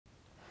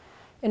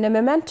In a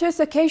momentous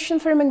occasion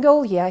for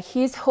Mongolia,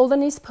 His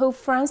Holiness Pope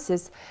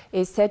Francis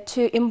is set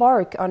to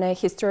embark on a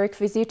historic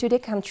visit to the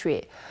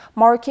country,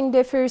 marking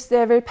the first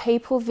ever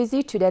papal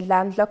visit to the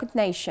landlocked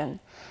nation.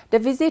 The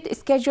visit,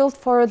 scheduled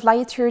for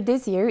later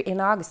this year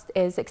in August,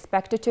 is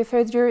expected to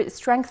further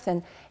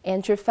strengthen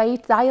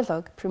interfaith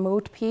dialogue,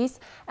 promote peace,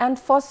 and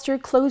foster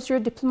closer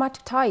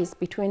diplomatic ties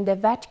between the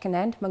Vatican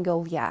and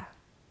Mongolia.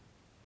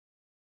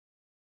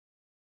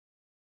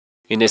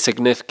 In a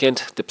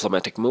significant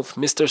diplomatic move,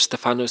 Mr.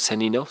 Stefano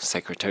Sannino,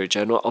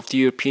 Secretary-General of the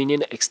European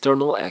Union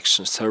External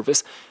Action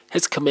Service,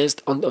 has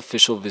commenced on the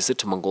official visit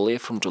to Mongolia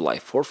from July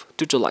 4th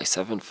to July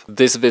 7th.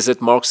 This visit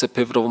marks a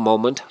pivotal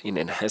moment in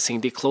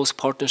enhancing the close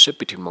partnership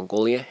between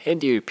Mongolia and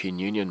the European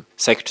Union.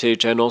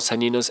 Secretary-General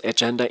Sannino's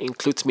agenda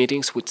includes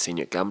meetings with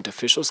senior government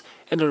officials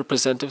and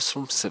representatives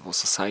from civil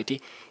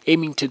society,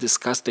 aiming to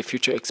discuss the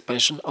future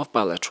expansion of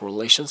bilateral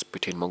relations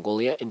between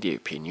Mongolia and the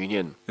European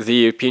Union. The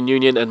European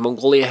Union and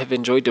Mongolia have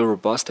enjoyed a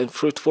robust and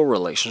fruitful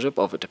relationship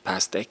over the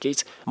past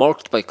decades,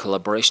 marked by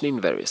collaboration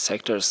in various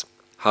sectors.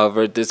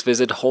 However, this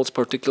visit holds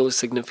particular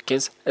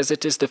significance as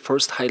it is the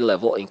first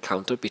high-level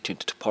encounter between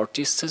the two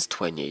parties since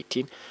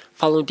 2018,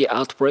 following the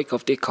outbreak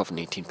of the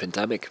COVID-19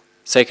 pandemic.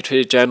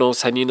 Secretary-General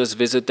Sannino's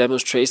visit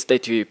demonstrates the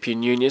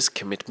European Union's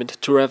commitment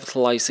to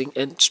revitalizing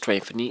and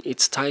strengthening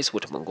its ties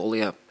with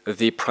Mongolia.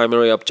 The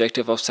primary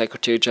objective of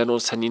Secretary-General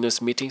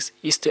Sannino's meetings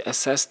is to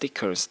assess the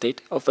current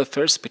state of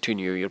affairs between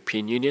the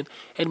European Union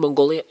and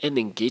Mongolia and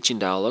engage in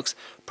dialogues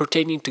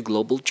pertaining to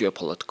global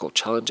geopolitical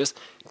challenges,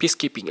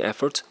 peacekeeping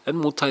efforts,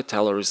 and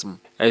multilateralism.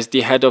 As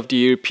the head of the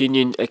European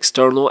Union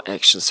External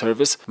Action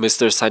Service,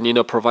 Mr.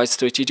 Sannino provides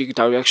strategic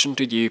direction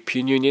to the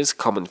European Union's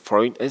common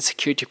foreign and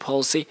security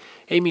policy,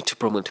 aiming to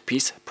promote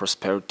peace,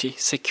 prosperity,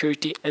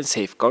 security, and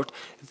safeguard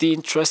the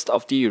interests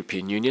of the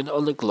European Union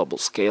on a global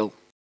scale.